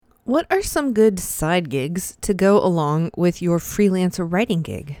What are some good side gigs to go along with your freelance writing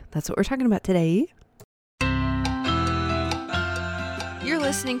gig? That's what we're talking about today. You're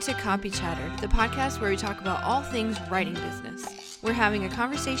listening to Copy Chatter, the podcast where we talk about all things writing business. We're having a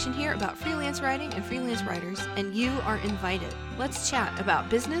conversation here about freelance writing and freelance writers, and you are invited. Let's chat about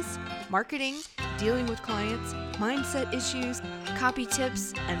business, marketing, dealing with clients, mindset issues, copy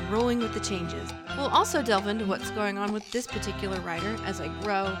tips, and rolling with the changes. We'll also delve into what's going on with this particular writer as I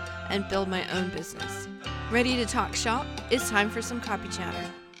grow and build my own business. Ready to talk shop? It's time for some Copy Chatter.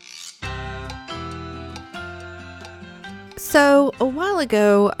 So a while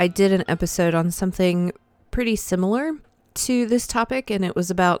ago, I did an episode on something pretty similar to this topic, and it was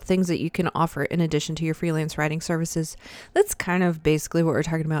about things that you can offer in addition to your freelance writing services. That's kind of basically what we're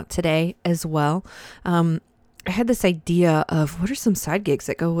talking about today as well. I had this idea of what are some side gigs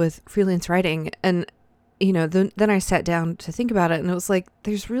that go with freelance writing, and then I sat down to think about it, and it was like,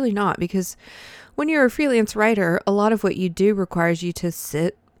 there's really not, because when you're a freelance writer, a lot of what you do requires you to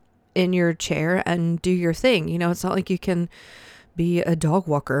sit in your chair and do your thing. It's not like you can be a dog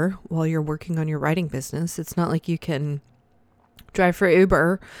walker while you're working on your writing business. It's not like you can drive for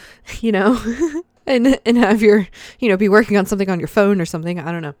Uber, and have your, be working on something on your phone or something. I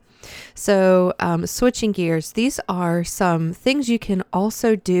don't know. So switching gears, these are some things you can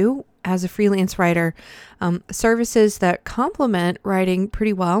also do as a freelance writer, services that complement writing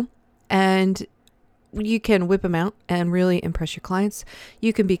pretty well, and you can whip them out and really impress your clients.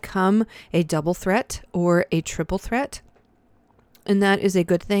 You can become a double threat or a triple threat. And that is a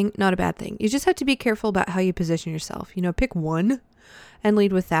good thing, not a bad thing. You just have to be careful about how you position yourself. Pick one and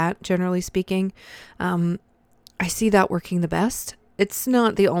lead with that, generally speaking. I see that working the best. It's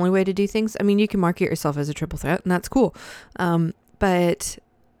not the only way to do things. I mean, you can market yourself as a triple threat, and that's cool. But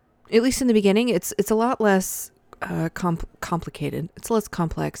at least in the beginning, it's a lot less complicated. It's less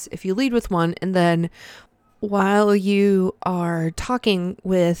complex if you lead with one, and then while you are talking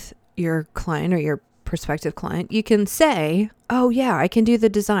with your client or your prospective client, you can say, oh yeah, I can do the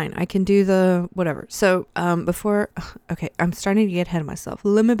design, I can do the whatever. So I'm starting to get ahead of myself.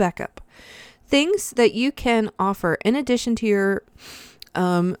 Let me back up. Things that you can offer in addition to your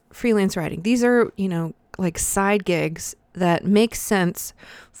freelance writing. These are, like side gigs that make sense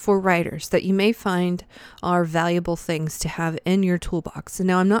for writers that you may find are valuable things to have in your toolbox. And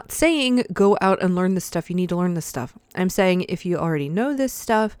now I'm not saying go out and learn this stuff. You need to learn this stuff. I'm saying if you already know this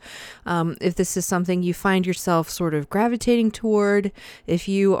stuff, if this is something you find yourself sort of gravitating toward, if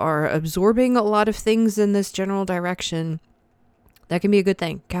you are absorbing a lot of things in this general direction, that can be a good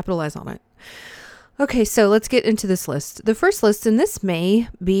thing. Capitalize on it. Okay, so let's get into this list. The first list, and this may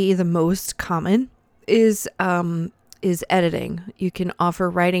be the most common, is editing. You can offer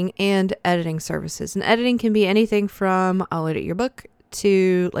writing and editing services. And editing can be anything from I'll edit your book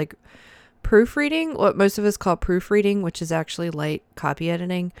to like proofreading, what most of us call proofreading, which is actually light copy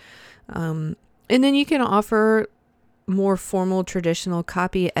editing. And then you can offer more formal, traditional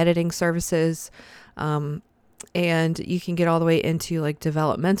copy editing services. And you can get all the way into like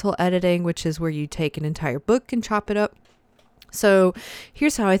developmental editing, which is where you take an entire book and chop it up. So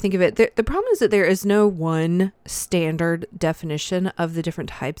here's how I think of it. The problem is that there is no one standard definition of the different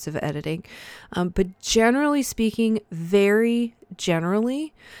types of editing. But generally speaking, very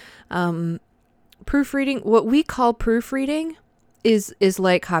generally, proofreading, what we call proofreading is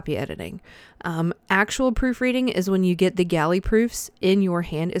like copy editing. Actual proofreading is when you get the galley proofs in your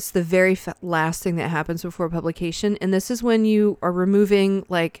hand. It's the very last thing that happens before publication. And this is when you are removing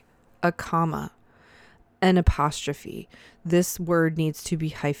like a comma, an apostrophe. This word needs to be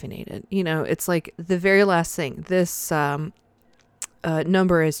hyphenated. It's like the very last thing. This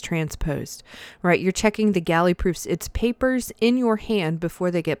number is transposed, right? You're checking the galley proofs. It's papers in your hand before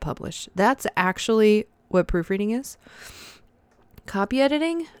they get published. That's actually what proofreading is. Copy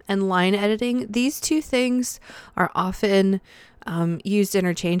editing and line editing, these two things are often used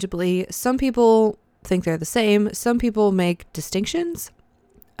interchangeably. Some people think they're the same. Some people make distinctions.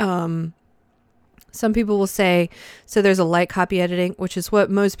 Some people will say, so there's a light copy editing, which is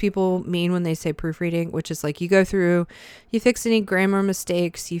what most people mean when they say proofreading, which is like you go through, you fix any grammar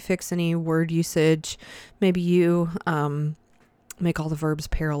mistakes, you fix any word usage, maybe you make all the verbs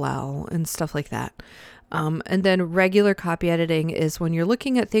parallel and stuff like that. And then regular copy editing is when you're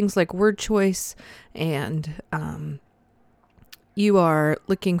looking at things like word choice and you are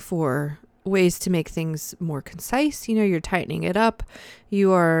looking for ways to make things more concise. You're tightening it up.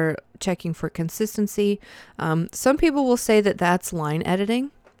 You are checking for consistency. Some people will say that that's line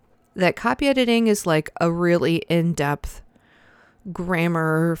editing, that copy editing is like a really in-depth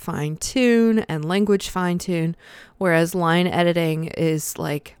grammar fine tune and language fine tune, whereas line editing is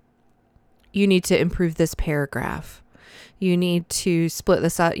like you need to improve this paragraph. You need to split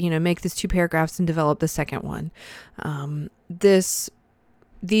this up, make this 2 paragraphs and develop the second one.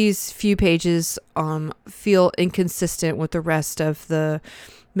 These few pages feel inconsistent with the rest of the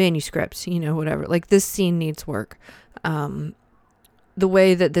manuscript, whatever. Like, this scene needs work. The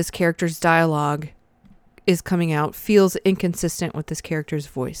way that this character's dialogue is coming out feels inconsistent with this character's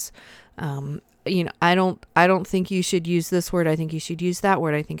voice. I don't think you should use this word. I think you should use that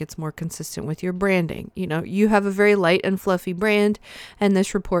word. I think it's more consistent with your branding. You have a very light and fluffy brand, and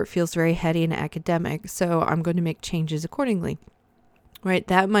this report feels very heady and academic. So I'm going to make changes accordingly, right?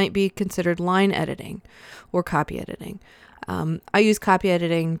 That might be considered line editing or copy editing. I use copy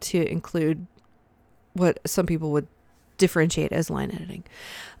editing to include what some people would differentiate as line editing.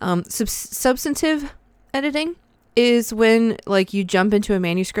 Substantive editing is when, like, you jump into a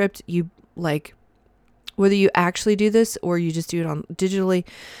manuscript, whether you actually do this or you just do it on digitally,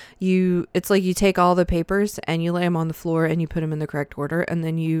 it's like you take all the papers and you lay them on the floor and you put them in the correct order, and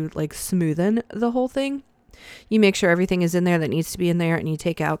then you smoothen the whole thing. You make sure everything is in there that needs to be in there, and you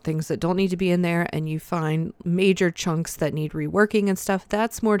take out things that don't need to be in there, and you find major chunks that need reworking and stuff.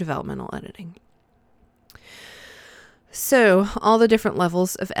 That's more developmental editing. So all the different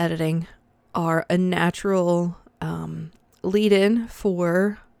levels of editing are a natural lead-in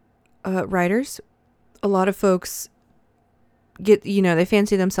for writers. A lot of folks they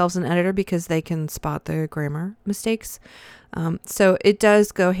fancy themselves an editor because they can spot the grammar mistakes. So it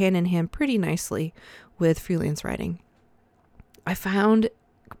does go hand in hand pretty nicely with freelance writing. I found,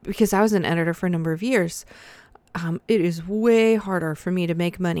 because I was an editor for a number of years, it is way harder for me to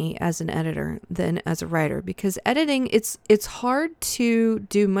make money as an editor than as a writer, because editing, it's hard to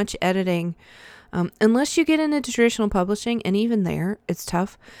do much editing unless you get into traditional publishing, and even there, it's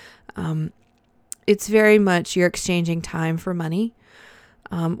tough. It's very much you're exchanging time for money.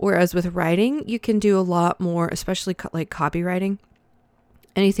 Whereas with writing, you can do a lot more, especially like copywriting.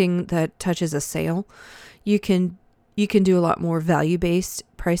 Anything that touches a sale, you can do a lot more value-based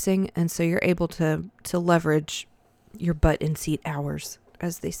pricing, and so you're able to leverage your butt in seat hours,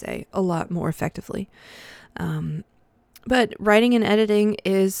 as they say, a lot more effectively. But writing and editing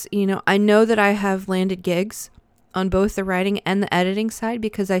is, I know that I have landed gigs on both the writing and the editing side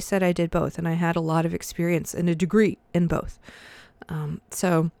because I said I did both, and I had a lot of experience and a degree in both.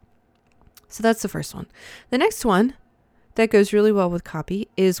 So that's the first one. The next one that goes really well with copy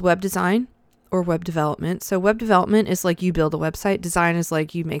is web design or web development. So web development is like you build a website. Design is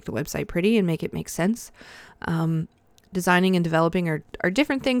like you make the website pretty and make it make sense. Designing and developing are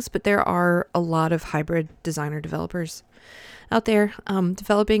different things, but there are a lot of hybrid designer developers out there.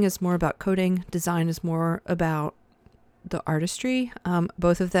 Developing is more about coding. Design is more about the artistry.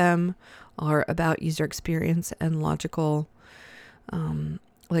 Both of them are about user experience and logical,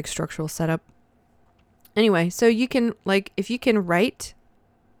 structural setup. Anyway, so you can, if you can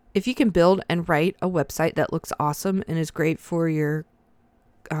build and write a website that looks awesome and is great for your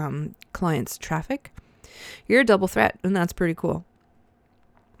clients' traffic, you're a double threat, and that's pretty cool.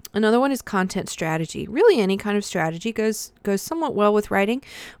 Another one is content strategy. Really, any kind of strategy goes somewhat well with writing,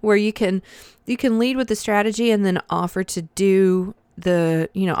 where you can lead with the strategy and then offer to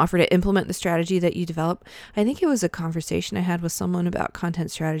implement the strategy that you develop. I think it was a conversation I had with someone about content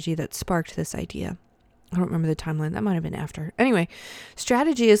strategy that sparked this idea. I don't remember the timeline. That might have been after. Anyway,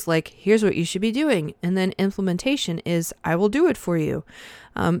 strategy is here's what you should be doing. And then implementation is, I will do it for you.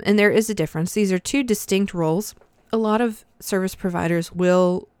 And there is a difference. These are two distinct roles. A lot of service providers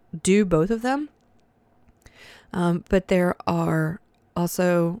will do both of them. But there are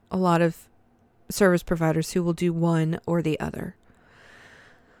also a lot of service providers who will do one or the other.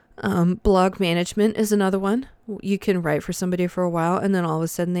 Blog management is another one. You can write for somebody for a while, and then all of a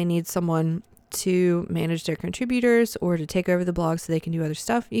sudden they need someone to manage their contributors or to take over the blog so they can do other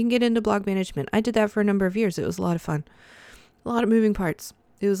stuff. You can get into blog management. I did that for a number of years. It was a lot of fun. A lot of moving parts.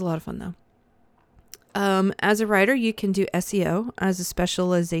 It was a lot of fun though. As a writer, you can do SEO as a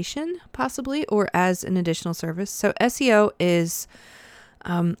specialization, possibly, or as an additional service. So SEO is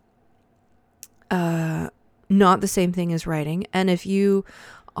not the same thing as writing. And if you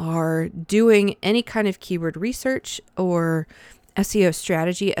are doing any kind of keyword research or SEO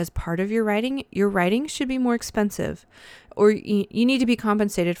strategy as part of your writing should be more expensive, or you need to be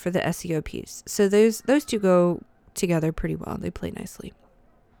compensated for the SEO piece. So those two go together pretty well. They play nicely.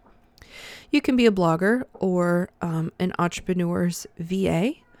 You can be a blogger or an entrepreneur's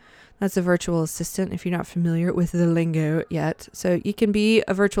VA. That's a virtual assistant, if you're not familiar with the lingo yet. So you can be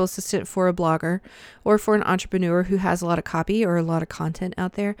a virtual assistant for a blogger or for an entrepreneur who has a lot of copy or a lot of content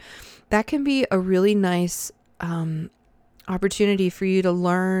out there. That can be a really nice opportunity for you to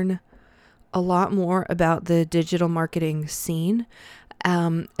learn a lot more about the digital marketing scene.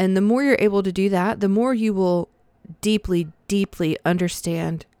 And the more you're able to do that, the more you will deeply, deeply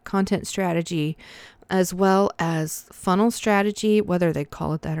understand content strategy, as well as funnel strategy, whether they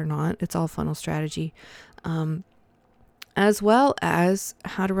call it that or not. It's all funnel strategy, as well as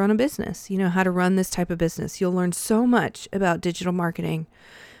how to run a business, how to run this type of business. You'll learn so much about digital marketing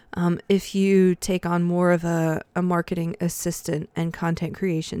if you take on more of a marketing assistant and content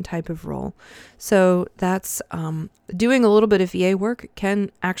creation type of role. So that's doing a little bit of VA work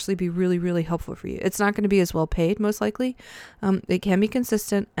can actually be really, really helpful for you. It's not going to be as well paid, most likely. It can be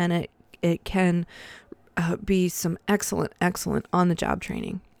consistent, and it can be some excellent on the job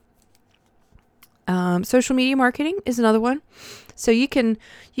training. Social media marketing is another one. So you can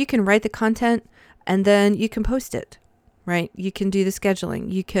write the content and then you can post it, right? You can do the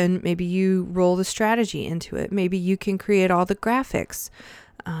scheduling. Maybe you roll the strategy into it. Maybe you can create all the graphics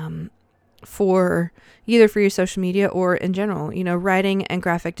for either for your social media or in general. Writing and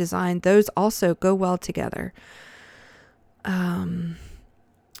graphic design, those also go well together.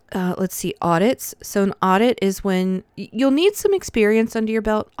 Let's see, audits. So an audit is when you'll need some experience under your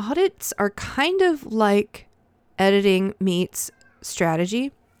belt. Audits are kind of like editing meets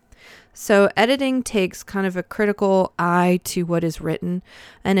strategy. So editing takes kind of a critical eye to what is written,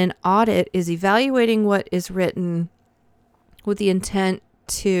 and an audit is evaluating what is written with the intent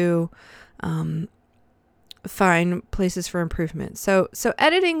to find places for improvement. So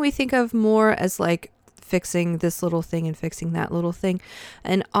editing we think of more as like fixing this little thing and fixing that little thing.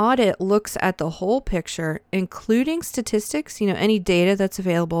 An audit looks at the whole picture, including statistics, any data that's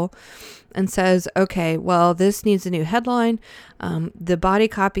available, and says, okay, well, this needs a new headline. The body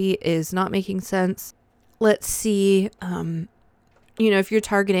copy is not making sense. Let's see, if you're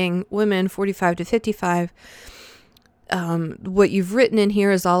targeting women 45 to 55, what you've written in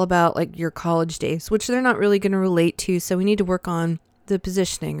here is all about like your college days, which they're not really going to relate to. So we need to work on the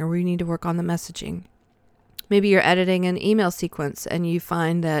positioning, or we need to work on the messaging. Maybe you're editing an email sequence and you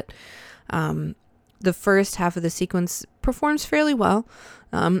find that the first half of the sequence performs fairly well,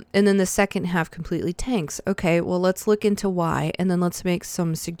 and then the second half completely tanks. Okay, well, let's look into why, and then let's make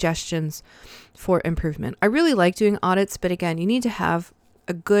some suggestions for improvement. I really like doing audits, but again, you need to have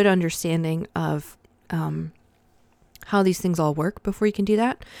a good understanding of how these things all work before you can do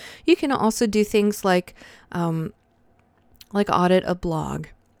that. You can also do things like audit a blog.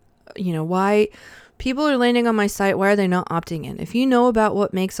 Why people are landing on my site, why are they not opting in? If you know about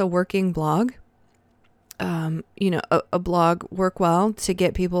what makes a working blog, a blog work well to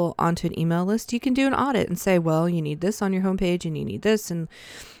get people onto an email list, you can do an audit and say, well, you need this on your homepage and you need this, and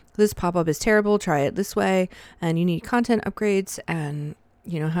this pop-up is terrible, try it this way, and you need content upgrades, and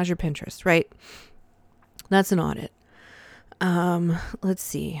how's your Pinterest, right? That's an audit. Let's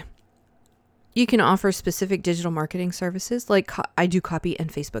see. You can offer specific digital marketing services, like I do copy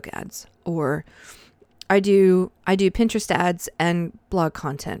and Facebook ads, or I do Pinterest ads and blog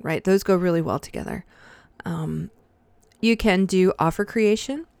content, right? Those go really well together. You can do offer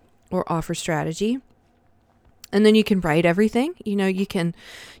creation or offer strategy, and then you can write everything. You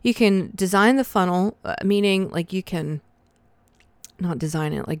can design the funnel, meaning like you can not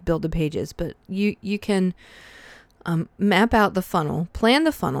design it like build the pages, but you can map out the funnel, plan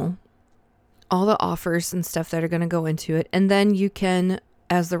the funnel, all the offers and stuff that are going to go into it. And then you can,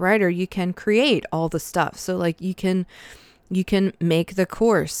 as the writer, you can create all the stuff. So like you can make the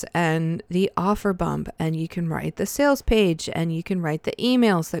course and the offer bump, and you can write the sales page, and you can write the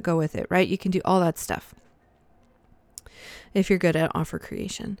emails that go with it, right? You can do all that stuff if you're good at offer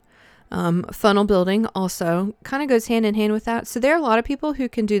creation. Funnel building also kind of goes hand in hand with that. So there are a lot of people who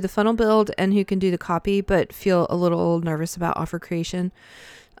can do the funnel build and who can do the copy, but feel a little nervous about offer creation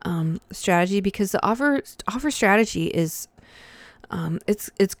strategy, because the offer strategy is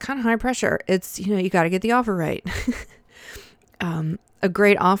it's kind of high pressure. It's you got to get the offer right. A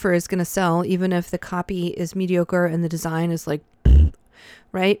great offer is going to sell even if the copy is mediocre and the design is like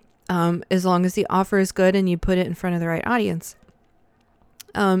right, as long as the offer is good and you put it in front of the right audience.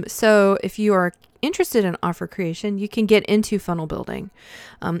 So if you are interested in offer creation, you can get into funnel building,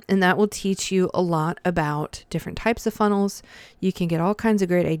 and that will teach you a lot about different types of funnels. You can get all kinds of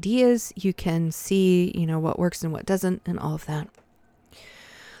great ideas. You can see, what works and what doesn't, and all of that.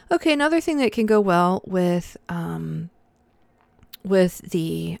 Okay, another thing that can go well with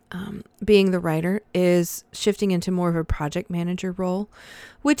the being the writer is shifting into more of a project manager role,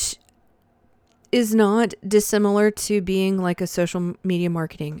 which is not dissimilar to being like a social media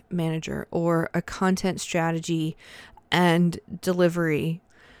marketing manager or a content strategy and delivery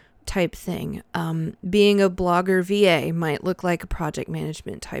type thing. Being a blogger VA might look like a project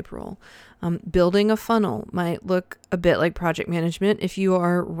management type role. Building a funnel might look a bit like project management if you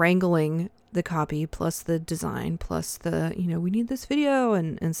are wrangling the copy plus the design plus the, we need this video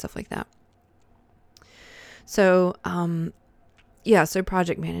and stuff like that. So, so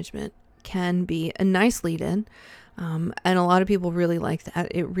project management can be a nice lead in. And a lot of people really like that.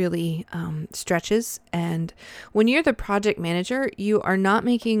 It really stretches. And when you're the project manager, you are not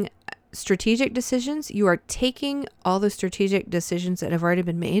making strategic decisions. You are taking all the strategic decisions that have already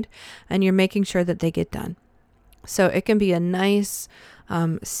been made and you're making sure that they get done. So it can be a nice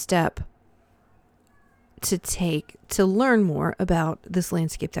step to take to learn more about this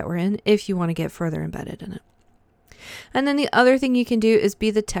landscape that we're in if you want to get further embedded in it. And then the other thing you can do is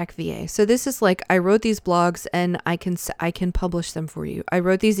be the tech VA. So this is like, I wrote these blogs and I can publish them for you. I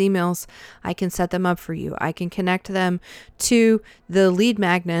wrote these emails. I can set them up for you. I can connect them to the lead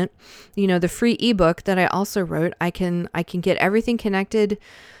magnet, the free ebook that I also wrote. I can get everything connected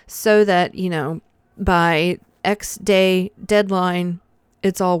so that, by X day deadline,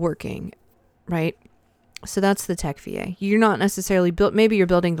 it's all working, right? So that's the tech VA. You're not necessarily maybe you're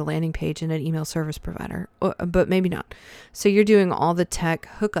building the landing page in an email service provider, but maybe not. So you're doing all the tech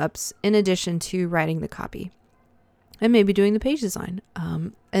hookups in addition to writing the copy and maybe doing the page design.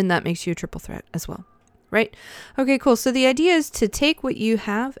 And that makes you a triple threat as well, right? Okay, cool. So the idea is to take what you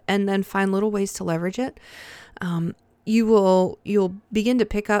have and then find little ways to leverage it. You'll begin to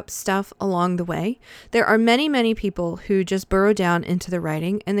pick up stuff along the way. There are many, many people who just burrow down into the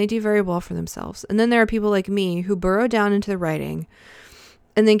writing and they do very well for themselves. And then there are people like me who burrow down into the writing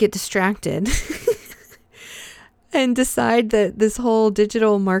and then get distracted and decide that this whole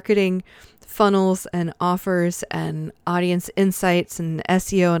digital marketing funnels and offers and audience insights and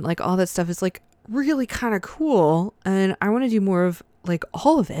SEO and like all that stuff is like really kind of cool. And I want to do more of like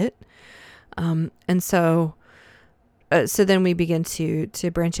all of it. So then we begin to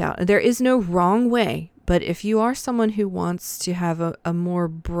branch out. There is no wrong way, but if you are someone who wants to have a more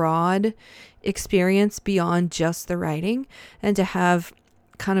broad experience beyond just the writing and to have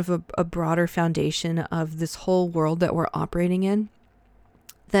kind of a broader foundation of this whole world that we're operating in,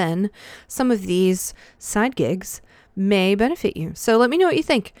 then some of these side gigs may benefit you. So let me know what you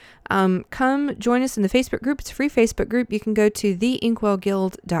think. Come join us in the Facebook group. It's a free Facebook group. You can go to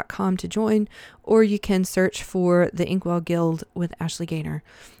theinkwellguild.com to join, or you can search for the Inkwell Guild with Ashley Gaynor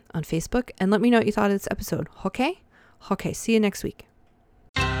on Facebook and let me know what you thought of this episode. Okay? Okay, see you next week.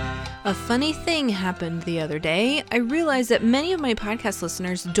 A funny thing happened the other day. I realized that many of my podcast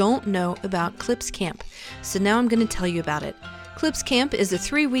listeners don't know about Clips Camp. So now I'm going to tell you about it. Clips Camp is a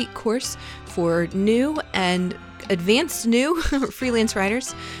 3-week course for new and advanced new freelance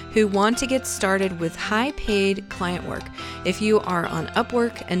writers who want to get started with high-paid client work. If you are on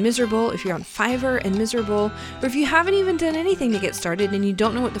Upwork and miserable, if you're on Fiverr and miserable, or if you haven't even done anything to get started and you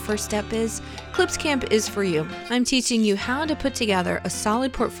don't know what the first step is, Clips Camp is for you. I'm teaching you how to put together a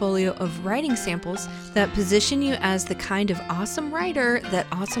solid portfolio of writing samples that position you as the kind of awesome writer that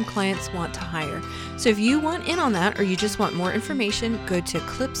awesome clients want to hire. So if you want in on that or you just want more information, go to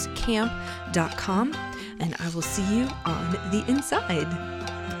clipscamp.com. and I will see you on the inside.